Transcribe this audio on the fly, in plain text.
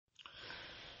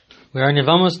We are in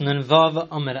Yevamos Nanvav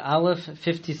Amud Aleph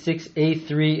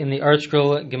 56a3 in the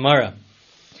ArtScroll Gemara.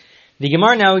 The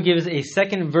Gemara now gives a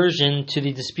second version to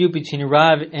the dispute between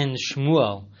Rav and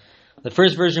Shmuel. The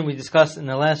first version we discussed in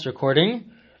the last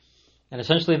recording, and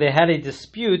essentially they had a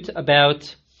dispute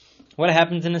about what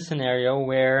happens in a scenario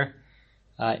where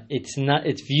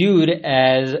it's viewed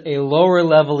as a lower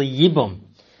level yibum.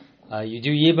 You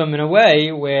do yibum in a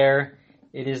way where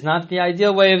it is not the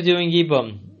ideal way of doing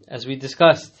yibum, as we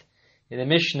discussed. In the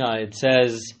Mishnah, it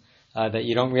says that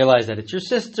you don't realize that it's your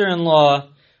sister-in-law,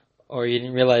 or you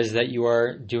didn't realize that you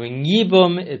are doing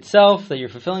Yibum itself, that you're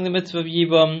fulfilling the mitzvah of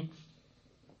Yibum,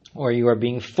 or you are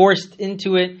being forced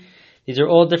into it. These are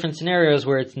all different scenarios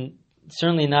where it's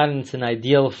certainly not in its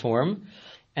ideal form.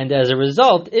 And as a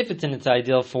result, if it's in its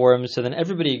ideal form, so then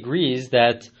everybody agrees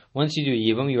that once you do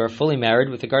Yibum, you are fully married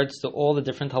with regards to all the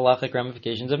different halachic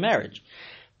ramifications of marriage.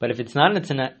 But if it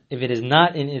is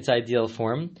not in its ideal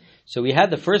form, so we had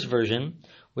the first version,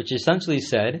 which essentially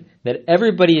said that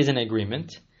everybody is in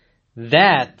agreement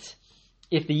that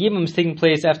if the Yibum is taking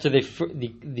place after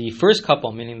the first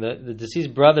couple, meaning the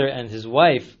deceased brother and his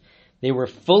wife, they were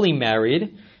fully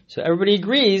married, so everybody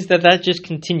agrees that just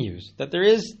continues. That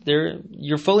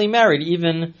you're fully married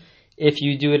even if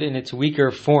you do it in its weaker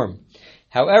form.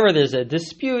 However, there's a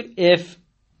dispute if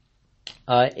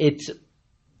it's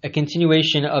a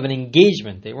continuation of an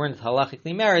engagement. They weren't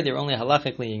halachically married, they were only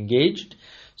halachically engaged.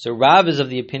 So Rav is of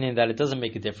the opinion that it doesn't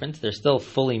make a difference, they're still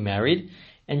fully married.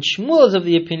 And Shmuel is of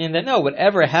the opinion that no,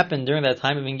 whatever happened during that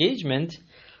time of engagement,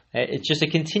 it's just a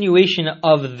continuation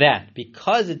of that.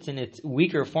 Because it's in its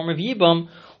weaker form of Yibum,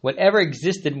 whatever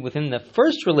existed within the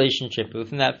first relationship,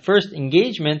 within that first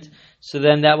engagement, so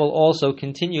then that will also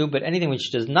continue, but anything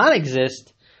which does not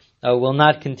exist will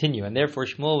not continue. And therefore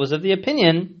Shmuel was of the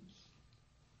opinion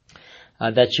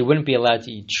that she wouldn't be allowed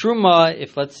to eat truma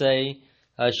if, let's say,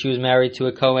 she was married to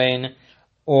a Kohen,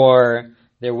 or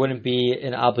there wouldn't be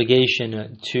an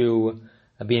obligation to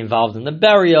be involved in the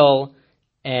burial,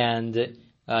 and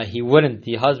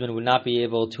the husband would not be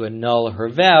able to annul her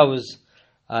vows.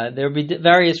 There would be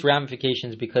various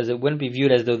ramifications because it wouldn't be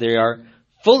viewed as though they are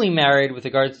fully married with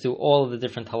regards to all of the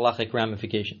different halachic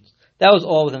ramifications. That was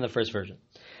all within the first version.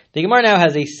 The Gemara now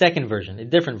has a second version, a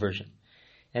different version.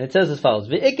 And it says as follows: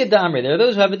 V'iked da'amri, there are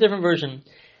those who have a different version.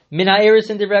 Min ha'eris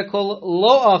in divrei kol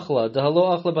lo achla,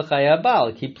 lo achla b'chaya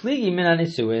ba'al, ki pligi min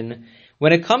ha'nisuin.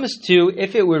 When it comes to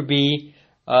if it would be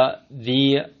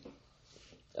the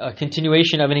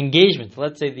continuation of an engagement,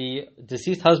 let's say the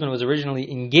deceased husband was originally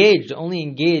only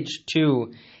engaged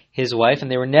to his wife, and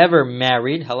they were never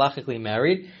married, halachically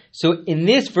married. So in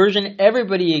this version,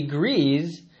 everybody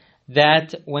agrees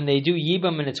that when they do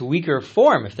Yibum in its weaker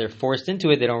form, if they're forced into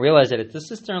it, they don't realize that it's the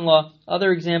sister-in-law.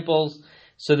 Other examples.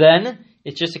 So then,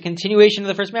 it's just a continuation of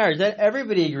the first marriage. That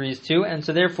everybody agrees to, and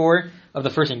so therefore, of the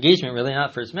first engagement, really,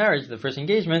 not first marriage, the first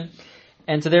engagement.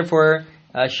 And so therefore,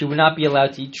 she would not be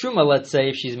allowed to eat truma, let's say,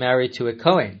 if she's married to a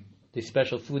Kohen, the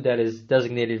special food that is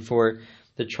designated for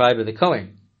the tribe of the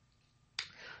Kohen.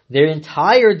 Their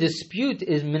entire dispute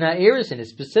is mina erisin,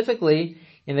 specifically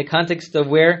in the context of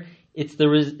where it's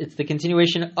the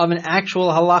continuation of an actual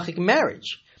halachic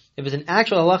marriage. If it's an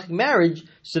actual halachic marriage,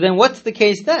 so then what's the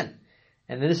case then?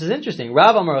 And this is interesting.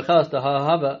 Rav Amar Achalas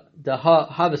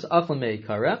Habas Aflamei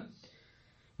Kara.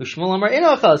 Ushmuel Amar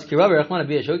Eno Achalas Ki Rav Rachman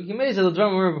Abi Ashok Kimei Zel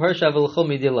Dvarim Amar B'Parsha V'Lchol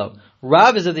Midilo.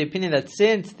 Rav is of the opinion that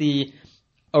since the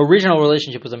original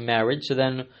relationship was a marriage, so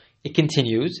then it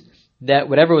continues. That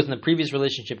whatever was in the previous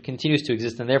relationship continues to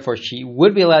exist, and therefore she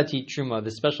would be allowed to eat truma,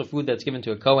 the special food that's given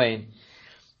to a Kohen,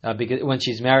 because when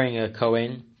she's marrying a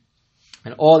Kohen,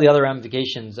 and all the other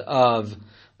ramifications of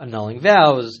annulling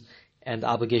vows and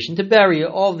obligation to bury,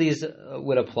 all of these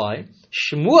would apply.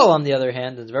 Shmuel, on the other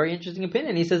hand, has a very interesting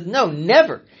opinion. He says, no,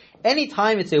 never.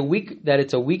 Anytime it's a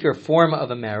weaker form of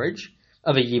a marriage,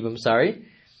 of a Yibum,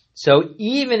 so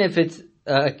even if it's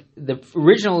the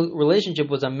original relationship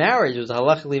was a marriage, it was a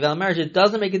halachically valid marriage, it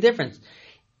doesn't make a difference.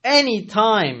 Any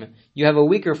time you have a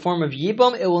weaker form of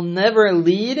Yibum, it will never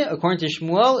lead, according to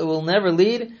Shmuel, it will never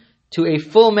lead to a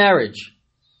full marriage.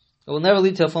 It will never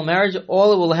lead to a full marriage.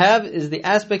 All it will have is the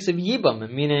aspects of Yibum,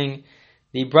 meaning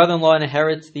the brother-in-law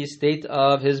inherits the estate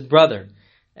of his brother,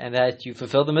 and that you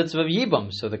fulfill the mitzvah of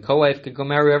Yibum, so the co-wife could go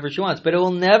marry whoever she wants. But it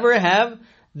will never have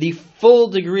the full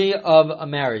degree of a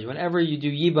marriage, whenever you do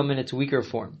Yibum in its weaker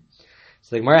form.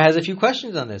 So the Gemara has a few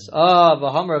questions on this.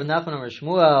 V'hamar of Nachman or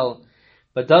Shmuel.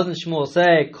 But doesn't Shmuel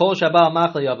say, Kol Shabal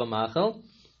Machal Yava Machal?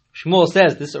 Shmuel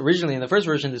says, this originally in the first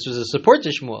version, this was a support to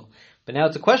Shmuel. But now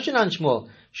it's a question on Shmuel.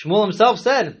 Shmuel himself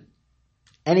said,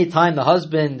 anytime the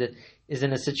husband is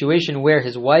in a situation where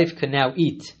his wife can now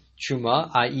eat truma,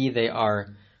 i.e. they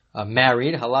are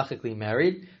married, halachically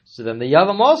married, so then the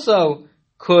Yavam also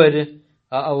could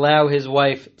allow his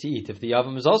wife to eat. If the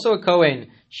Yavam is also a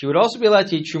Kohen, she would also be allowed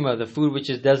to eat Truma, the food which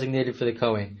is designated for the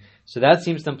Kohen. So that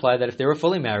seems to imply that if they were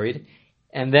fully married,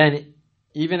 and then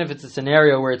even if it's a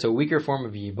scenario where it's a weaker form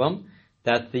of Yibam,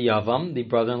 that the Yavam, the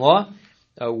brother-in-law,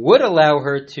 would allow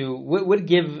her to, would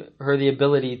give her the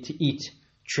ability to eat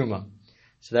Truma.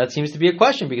 So that seems to be a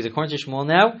question, because according to Shmuel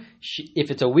now,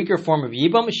 if it's a weaker form of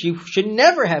Yibam, she should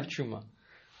never have Truma.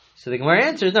 So the Gemara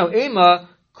answers, no, Ema,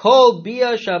 Kol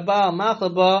Bia Shabal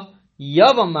Machlaba,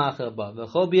 Yavam Machlaba,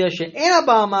 V'chol Bia She'ena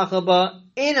Baal Machlaba,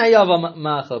 Ena Yavam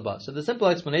Machlaba. So the simple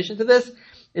explanation to this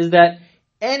is that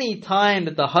any time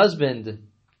that the husband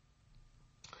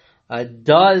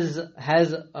has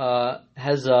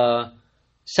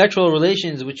sexual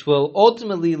relations which will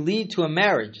ultimately lead to a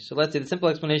marriage. So let's say the simple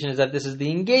explanation is that this is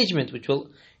the engagement which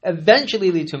will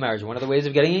eventually lead to a marriage. One of the ways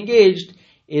of getting engaged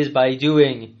is by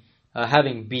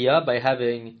having bia, by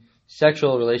having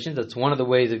sexual relations. That's one of the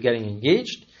ways of getting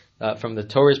engaged. From the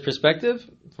Torah's perspective,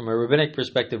 from a rabbinic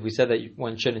perspective, we said that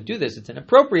one shouldn't do this. It's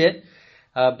inappropriate,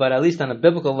 but at least on a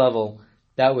biblical level,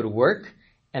 that would work.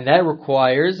 And that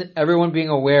requires everyone being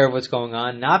aware of what's going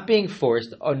on, not being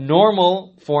forced, a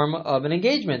normal form of an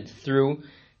engagement through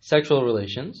sexual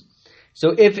relations. So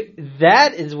if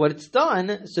that is what it's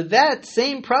done, so that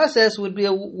same process would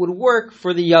work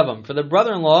for the Yavam, for the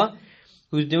brother-in-law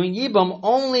who's doing Yibam,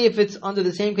 only if it's under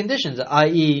the same conditions,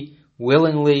 i.e.,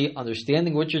 willingly,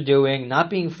 understanding what you're doing, not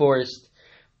being forced.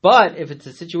 But if it's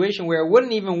a situation where it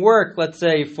wouldn't even work, let's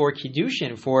say for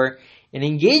Kiddushin, for an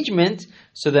engagement,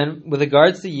 so then with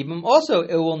regards to Yibam, also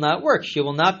it will not work. She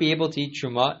will not be able to eat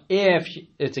Truma if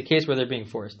it's a case where they're being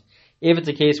forced. If it's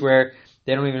a case where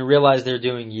they don't even realize they're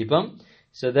doing Yibam,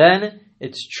 so then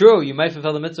it's true, you might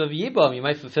fulfill the mitzvah of Yibam, you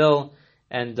might fulfill,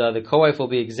 and the co-wife will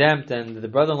be exempt, and the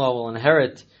brother-in-law will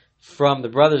inherit from the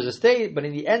brother's estate, but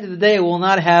in the end of the day, it will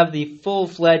not have the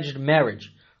full-fledged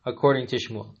marriage, according to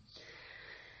Shmuel.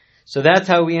 So that's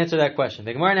how we answer that question.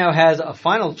 The Gemara now has a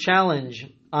final challenge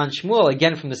on Shmuel,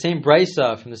 again from the same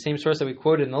brisa, from the same source that we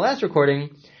quoted in the last recording.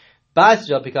 And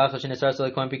the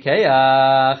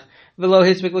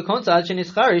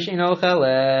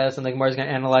Gemara is going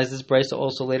to analyze this brisa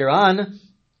also later on.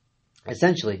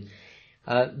 Essentially,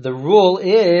 the rule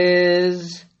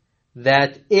is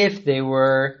that if they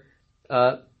were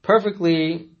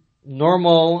perfectly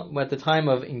normal at the time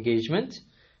of engagement,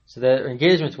 so their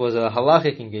engagement was a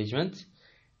halachic engagement.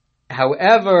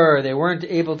 However, they weren't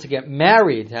able to get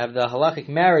married, to have the halachic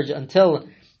marriage until,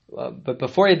 but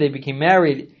before they became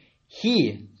married,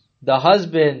 the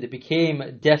husband,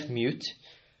 became deaf mute.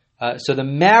 So the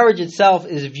marriage itself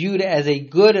is viewed as a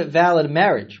good, valid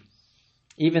marriage.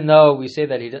 Even though we say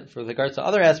that for regards to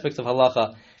other aspects of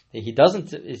halacha,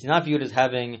 he's not viewed as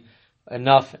having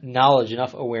enough knowledge,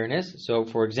 enough awareness. So,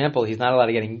 for example, he's not allowed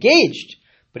to get engaged,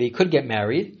 but he could get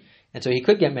married. And so he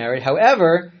could get married.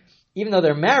 However, even though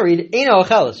they're married, Eino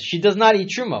Ocheles, she does not eat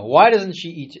Truma. Why doesn't she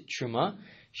eat Truma?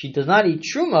 She does not eat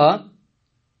Truma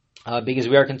because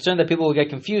we are concerned that people will get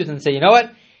confused and say, you know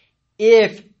what?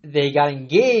 If they got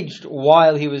engaged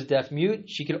while he was deaf-mute,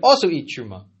 she could also eat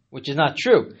Truma, which is not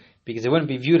true, because it wouldn't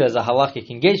be viewed as a halachic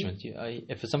engagement.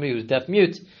 If it's somebody who's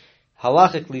deaf-mute,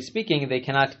 halachically speaking, they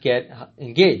cannot get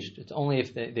engaged. It's only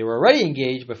if they were already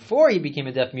engaged before he became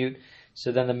a deaf-mute,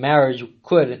 so then the marriage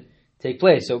could take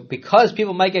place. So because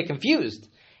people might get confused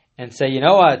and say, you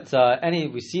know what,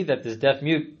 we see that this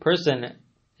deaf-mute person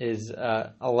is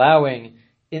allowing,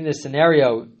 in this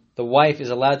scenario, the wife is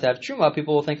allowed to have truma,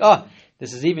 people will think,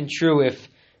 this is even true if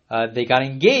they got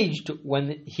engaged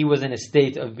when he was in a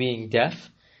state of being deaf.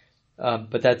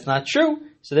 But that's not true.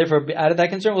 So therefore, out of that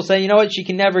concern, we'll say, you know what, she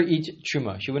can never eat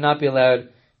truma. She would not be allowed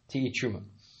to eat truma.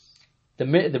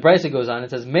 The brisa goes on,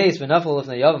 it says, Meis v'nafal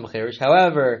lifnei yavam cherish.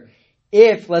 However,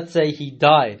 if, let's say, he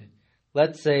died,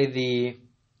 let's say the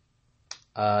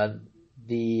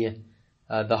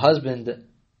husband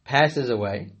passes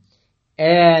away,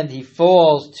 and she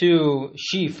falls to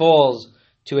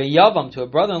a yavam, to a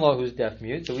brother-in-law who's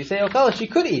deaf-mute, so we say, okay, she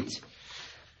could eat.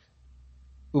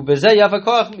 And in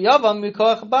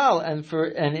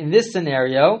this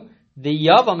scenario, the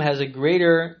yavam has a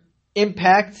greater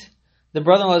impact, the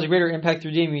brother-in-law has a greater impact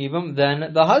through Diyam Yivam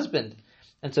than the husband.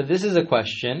 And so this is a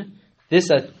question,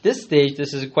 at this stage,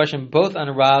 this is a question both on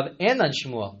Rav and on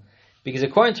Shmuel. Because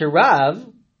according to Rav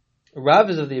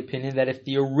is of the opinion that if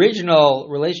the original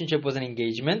relationship was an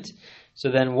engagement,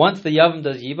 so then once the Yavam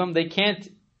does Yivam, they can't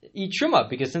eat Truma,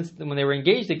 because since when they were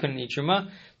engaged, they couldn't eat Truma.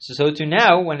 So too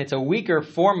now, when it's a weaker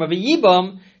form of a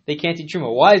Yibam, they can't eat Truma.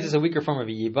 Why is this a weaker form of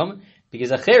a Yibam?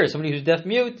 Because Acher, somebody who's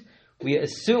deaf-mute, we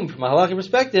assume from a halakhic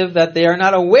perspective that they are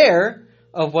not aware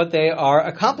of what they are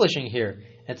accomplishing here.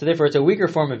 And so therefore it's a weaker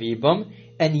form of Yibum.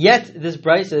 And yet this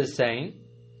Brisa is saying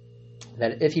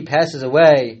that if he passes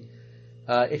away,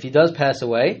 if he does pass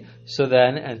away, so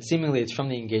then, and seemingly it's from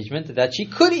the engagement, that she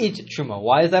could eat Truma.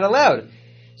 Why is that allowed?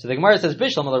 So the Gemara says,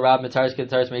 Bishlam al Rab Mataris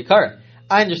Ketaris Meikara.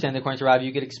 I understand, according to Rab,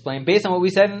 you could explain based on what we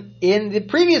said in the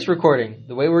previous recording,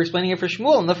 the way we're explaining it for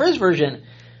Shmuel in the first version,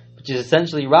 which is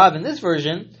essentially Rab in this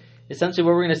version. Essentially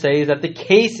what we're going to say is that the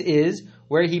case is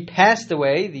where he passed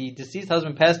away, the deceased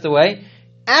husband passed away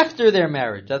after their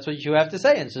marriage. That's what you have to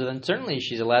say. And so then certainly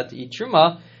she's allowed to eat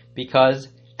Truma, because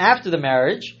after the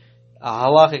marriage, a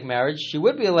halachic marriage, she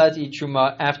would be allowed to eat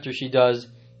Truma after she does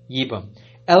Yibum.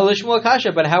 El Shmuel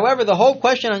Kasha, but however, the whole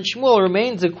question on Shmuel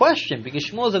remains a question, because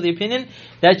Shmuel is of the opinion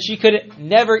that she could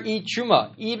never eat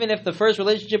Truma. Even if the first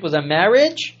relationship was a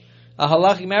marriage, a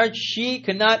halachic marriage, she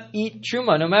could not eat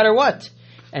Truma, no matter what.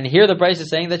 And here the Bryce is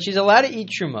saying that she's allowed to eat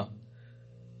Truma,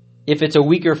 if it's a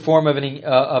weaker form of a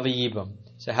Yibum.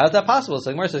 So how is that possible?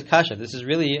 So the Gemara says, Kasha, this is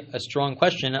really a strong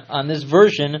question on this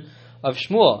version of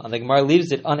Shmuel, and the Gemara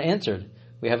leaves it unanswered.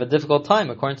 We have a difficult time,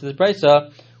 according to this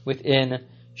Brisa, within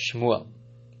Shmuel.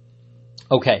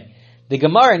 Okay, the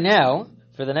Gemara now,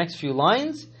 for the next few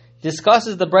lines,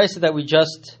 discusses the Brisa that we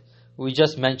just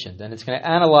mentioned, and it's going to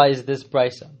analyze this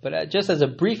Brisa. But just as a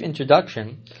brief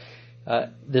introduction,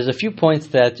 there's a few points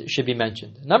that should be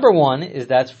mentioned. Number one is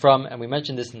that from, and we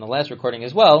mentioned this in the last recording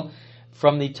as well,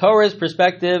 from the Torah's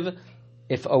perspective,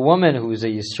 if a woman who is a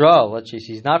Yisrael, let's say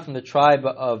she's not from the tribe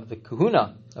of the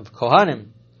Kahuna, of Kohanim,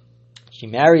 she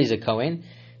marries a Kohen.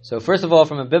 So first of all,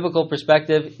 from a biblical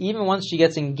perspective, even once she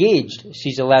gets engaged,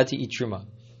 she's allowed to eat Truma.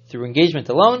 Through engagement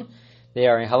alone, they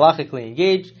are halachically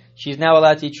engaged. She's now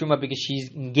allowed to eat Truma because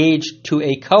she's engaged to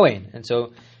a Kohen. And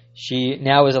so she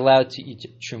now is allowed to eat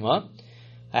Truma.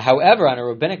 However, on a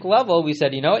rabbinic level, we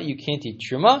said, you know what, you can't eat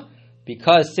Truma,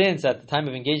 because since at the time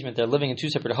of engagement they're living in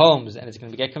two separate homes, and it's going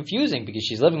to get confusing because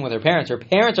she's living with her parents are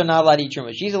not allowed to eat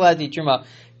Truma, she's allowed to eat Truma,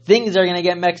 things are going to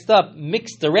get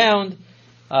mixed around,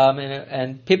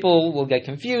 and people will get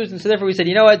confused, and so therefore we said,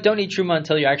 you know what, don't eat Truma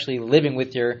until you're actually living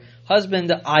with your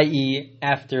husband, i.e.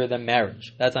 after the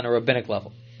marriage. That's on a rabbinic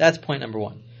level. That's point number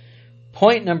one.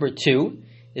 Point number two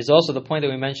is also the point that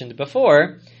we mentioned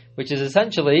before, which is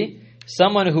essentially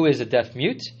someone who is a deaf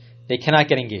mute, they cannot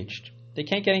get engaged. They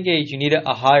can't get engaged. You need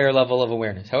a higher level of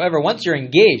awareness. However, once you're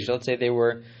engaged, let's say they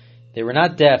were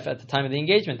not deaf at the time of the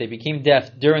engagement, they became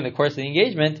deaf during the course of the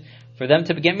engagement, for them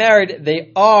to get married,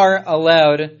 they are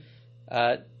allowed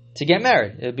to get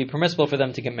married. It would be permissible for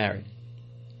them to get married.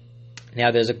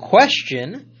 Now there's a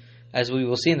question, as we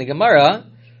will see in the Gemara,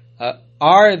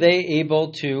 are they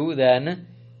able to then,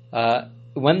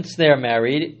 once they're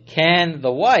married, can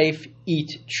the wife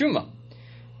eat Truma?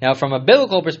 Now, from a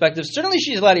biblical perspective, certainly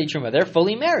she's allowed to eat Truma. They're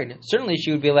fully married. Certainly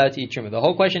she would be allowed to eat Truma. The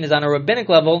whole question is on a rabbinic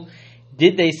level,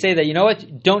 did they say that, you know what,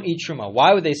 don't eat Truma?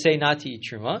 Why would they say not to eat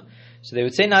Truma? So they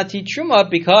would say not to eat Truma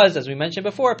because, as we mentioned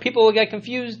before, people will get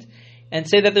confused and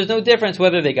say that there's no difference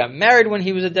whether they got married when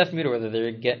he was a deaf mute or whether they're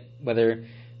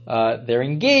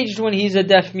engaged when he's a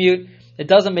deaf mute. It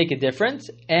doesn't make a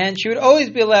difference, and she would always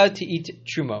be allowed to eat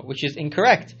Truma, which is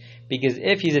incorrect. Because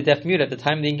if he's a deaf mute at the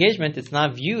time of the engagement, it's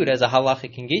not viewed as a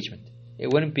halachic engagement.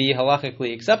 It wouldn't be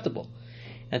halachically acceptable.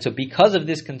 And so because of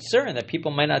this concern that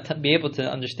people might not be able to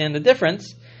understand the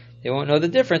difference, they won't know the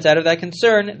difference, out of that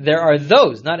concern, there are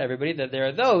those, not everybody, that there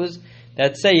are those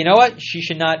that say, you know what, she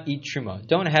should not eat Truma.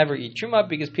 Don't have her eat Truma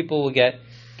because people will get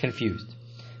confused.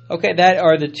 Okay, those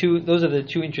are the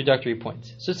two introductory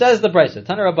points. So says the Brisa,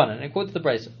 Tana Rabbanan, and it quotes the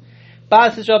Brisa.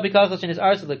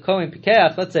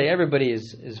 Let's say everybody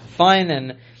is fine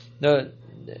and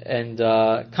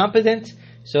competent,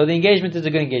 so the engagement is a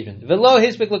good engagement.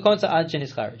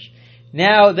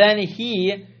 Now then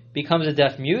he becomes a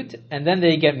deaf mute, and then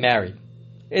they get married.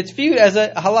 It's viewed as a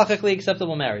halachically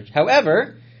acceptable marriage.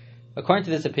 However, according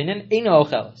to this opinion,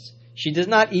 she does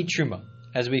not eat Truma.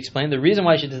 As we explained, the reason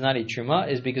why she does not eat Truma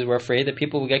is because we're afraid that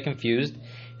people will get confused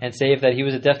and say if that he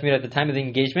was a deaf mute at the time of the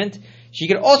engagement, she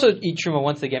could also eat Truma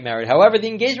once they get married. However, the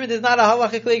engagement is not a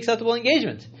halachically acceptable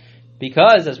engagement.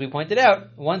 Because, as we pointed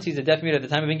out, once he's a deaf mute at the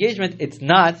time of engagement,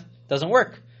 doesn't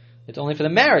work. It's only for the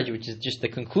marriage, which is just the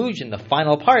conclusion, the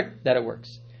final part, that it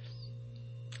works.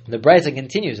 The Brisa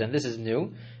continues, and this is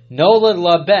new. Nolad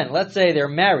la ben. Let's say they're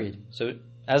married. So,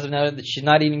 as of now, she's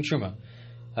not eating Truma.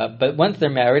 But once they're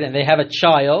married and they have a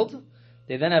child,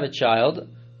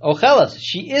 Ochelas,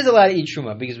 she is allowed to eat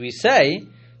Truma, because we say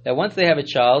that once they have a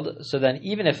child, so then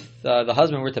even if the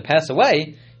husband were to pass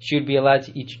away, she would be allowed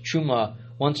to eat Truma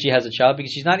once she has a child,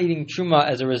 because she's not eating Truma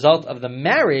as a result of the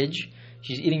marriage,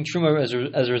 she's eating truma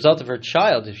as a result of her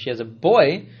child. If she has a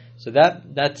boy, so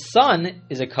that son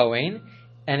is a Kohen,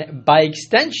 and by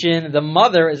extension, the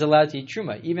mother is allowed to eat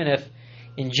truma, even if,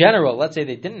 in general, let's say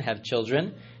they didn't have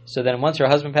children. So then, once her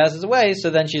husband passes away, so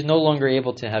then she's no longer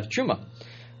able to have truma.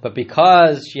 But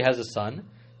because she has a son,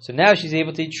 so now she's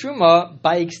able to eat truma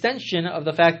by extension of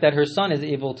the fact that her son is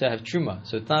able to have truma.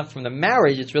 So it's not from the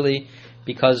marriage; it's really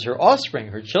because her offspring,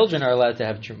 her children, are allowed to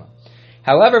have truma.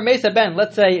 However, Mesa Ben,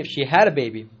 let's say if she had a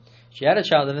baby, she had a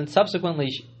child, and then subsequently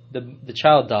the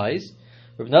child dies.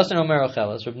 Rav Nosson Omer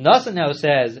Ochelas. Rav Nosson now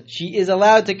says she is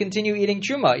allowed to continue eating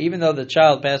truma even though the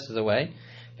child passes away.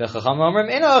 But the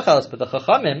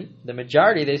Chachamim, the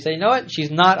majority, they say, you know what? She's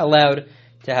not allowed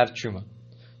to have truma.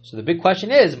 So the big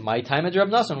question is, my time at Rav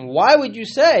Nosson. Why would you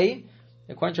say,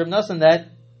 according to Rav Nosson, that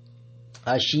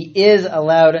she is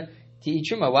allowed to eat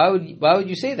truma? Why would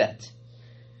you say that?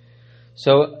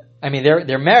 So, I mean,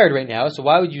 they're married right now, so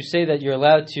why would you say that you're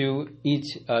allowed to eat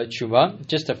truma?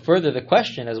 Just to further the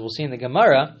question, as we'll see in the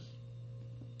Gemara,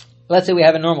 let's say we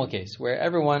have a normal case where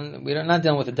we're not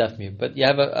dealing with a deaf mute, but you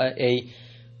have a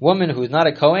woman who's not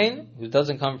a Kohen, who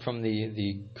doesn't come from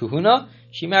the Kahuna,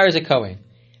 she marries a Kohen.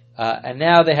 And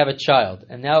now they have a child.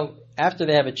 And now, after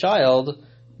they have a child,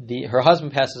 her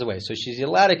husband passes away. So she's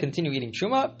allowed to continue eating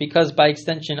truma because by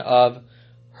extension of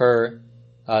her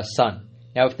son.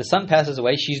 Now, if the son passes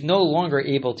away, she's no longer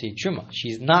able to eat truma.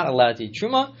 She's not allowed to eat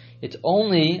truma. It's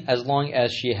only as long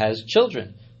as she has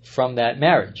children from that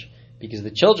marriage, because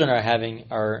the children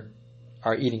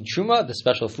are eating truma, the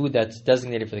special food that's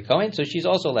designated for the Kohen. So she's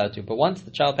also allowed to. But once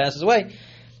the child passes away,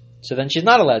 so then she's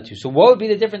not allowed to. So what would be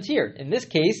the difference here? In this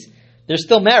case, they're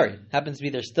still married. Happens to be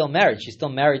they're still married. She's still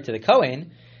married to the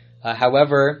Kohen.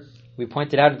 However, we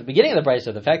pointed out at the beginning of the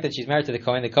brayso, the fact that she's married to the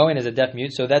Kohen is a deaf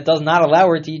mute, so that does not allow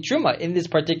her to eat truma in this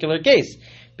particular case,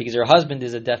 because her husband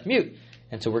is a deaf mute.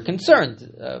 And so we're concerned,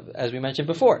 as we mentioned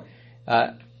before.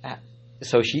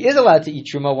 So she is allowed to eat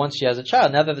truma once she has a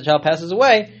child. Now that the child passes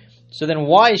away, so then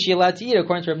why is she allowed to eat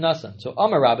according to Rav Nosson? So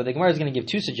Amar Rabba, the Gemara is going to give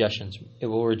two suggestions. It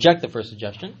will reject the first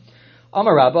suggestion.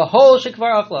 Amar Rabba, Hol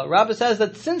Shekvar Achla. Rabba says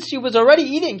that since she was already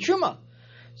eating truma,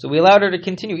 so we allowed her to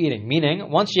continue eating, meaning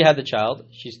once she had the child,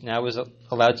 she now was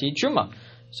allowed to eat truma.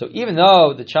 So even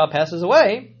though the child passes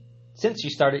away, since she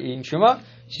started eating truma,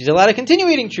 she's allowed to continue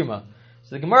eating truma.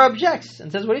 So the Gemara objects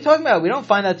and says, what are you talking about? We don't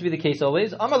find that to be the case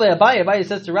always. Amar le Abaye, Abaye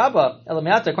says to Rabba,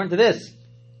 Elameata, according to this,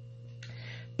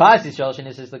 if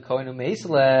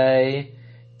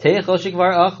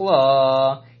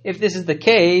this is the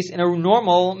case in a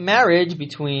normal marriage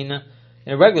in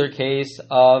a regular case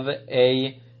of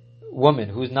a woman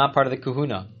who's not part of the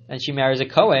kahuna, and she marries a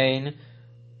Kohen,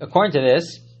 according to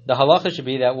this, the halacha should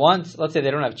be that once, let's say they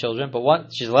don't have children, but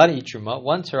once she's allowed to eat truma,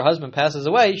 once her husband passes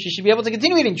away, she should be able to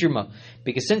continue eating truma.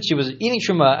 Because since she was eating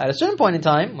truma at a certain point in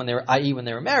time, when they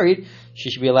were married,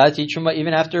 she should be allowed to eat truma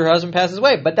even after her husband passes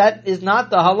away. But that is not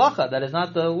the halacha, that is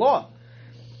not the law.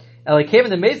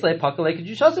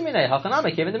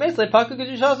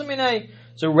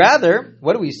 So rather,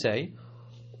 what do we say?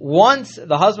 Once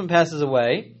the husband passes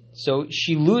away, so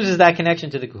she loses that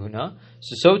connection to the kahuna.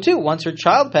 So too, once her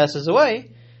child passes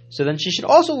away, so then she should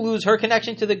also lose her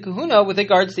connection to the kahuna with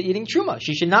regards to eating truma.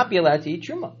 She should not be allowed to eat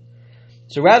truma.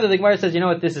 So rather, the Gemara says, you know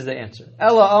what, this is the answer.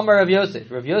 Ella Amar Rav Yosef.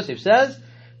 Rav Yosef says,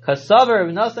 Kasavar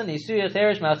Rav Nosson Nisuya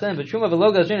Cheresh Ma'achem B'Truma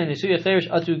V'Lo Gazrin Nisuya Cheresh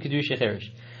Atu Kedusha Cheresh.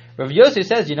 Rav Yosef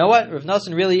says, you know what, Rav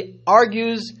Nosson really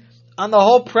argues on the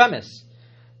whole premise.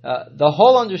 The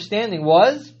whole understanding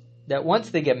was that once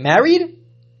they get married,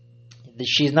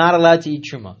 she's not allowed to eat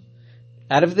truma.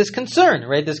 Out of this concern,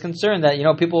 right? This concern that,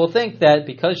 people will think that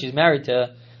because she's married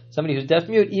to somebody who's deaf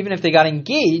mute, even if they got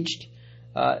engaged,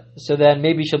 so then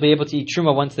maybe she'll be able to eat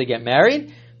truma once they get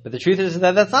married. But the truth is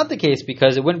that that's not the case,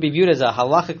 because it wouldn't be viewed as a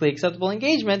halachically acceptable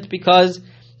engagement, because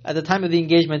at the time of the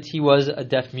engagement, he was a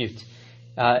deaf mute.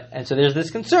 And so there's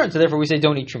this concern, so therefore we say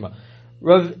don't eat truma.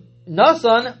 Rav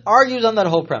Nosson argues on that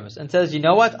whole premise and says, you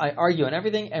know what, I argue on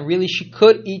everything, and really she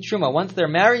could eat truma. Once they're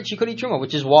married, she could eat truma,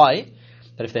 which is why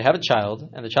that if they have a child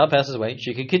and the child passes away,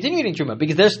 she could continue eating truma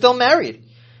because they're still married.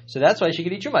 So that's why she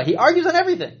could eat truma. He argues on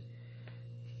everything.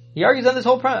 He argues on this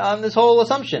whole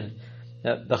assumption.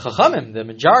 The Chachamim, the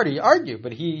majority, argue,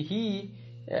 but he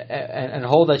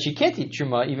hold that she can't eat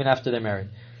truma even after they're married.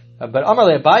 But Amar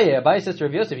le Abaye says to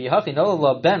Rav Yosef, Yihachi no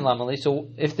la ben lamali. So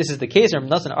if this is the case, Rav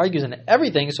Nosson argues on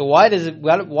everything. So why does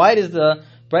the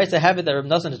Brisa have it that Rav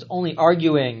Nosson is only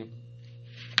arguing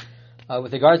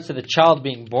with regards to the child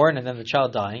being born and then the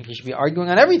child dying? He should be arguing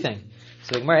on everything.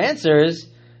 So the Gemara answers,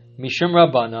 Mishum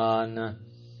Rabbanan,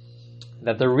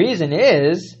 that the reason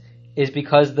is is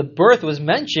because the birth was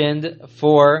mentioned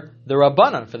for the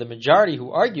Rabbanan, for the majority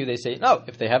who argue. They say, no,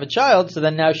 if they have a child, so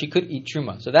then now she could eat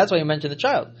Truma. So that's why you mentioned the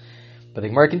child. But the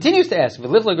Gemara continues to ask, so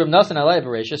why doesn't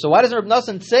Rav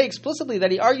Nosson say explicitly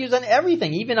that he argues on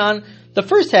everything, even on the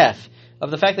first half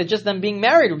of the fact that just them being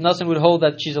married, Rav Nosson would hold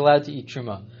that she's allowed to eat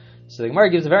Truma? So the Gemara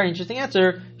gives a very interesting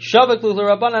answer. Because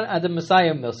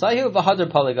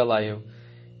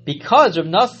Rav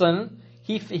Nosson,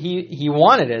 he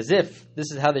wanted, as if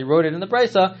this is how they wrote it in the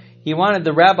Brisa, he wanted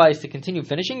the rabbis to continue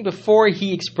finishing before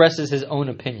he expresses his own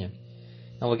opinion.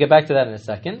 And we'll get back to that in a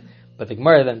second. But the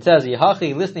Gemara then says,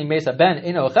 "Yihachi listening mesa ben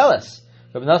in ocheles."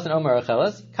 Rav Nosson omer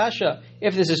ocheles kasha.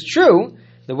 If this is true,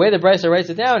 the way the Brisa writes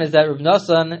it down is that Rav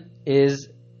Nosson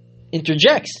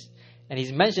interjects, and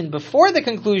he's mentioned before the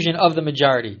conclusion of the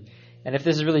majority. And if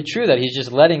this is really true, that he's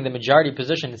just letting the majority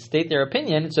position state their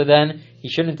opinion, so then he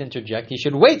shouldn't interject. He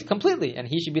should wait completely, and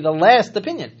he should be the last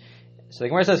opinion. So the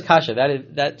Gemara says kasha.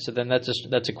 So then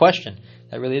that's a question.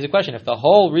 That really is a question. If the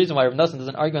whole reason why Rav Nosson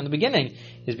doesn't argue in the beginning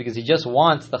is because he just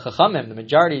wants the Chachamim, the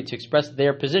majority, to express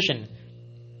their position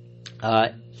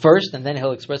first, and then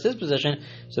he'll express his position,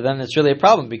 so then it's really a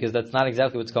problem, because that's not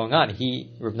exactly what's going on.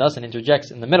 Rav Nosson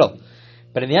interjects in the middle.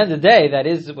 But in the end of the day, that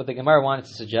is what the Gemara wanted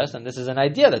to suggest, and this is an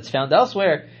idea that's found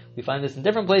elsewhere. We find this in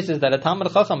different places, that a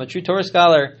Talmud Chacham, a true Torah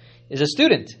scholar, is a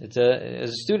student. It's a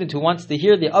student who wants to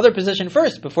hear the other position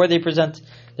first before they present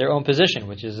their own position,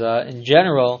 which is, in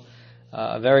general,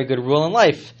 a very good rule in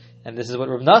life. And this is what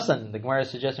Rav Nosson, the Gemara is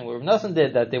suggesting what Rav Nosson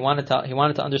did, that he wanted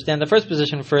to understand the first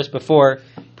position first before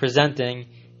presenting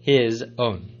his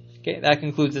own. Okay, that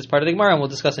concludes this part of the Gemara, and we'll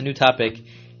discuss a new topic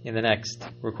in the next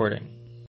recording.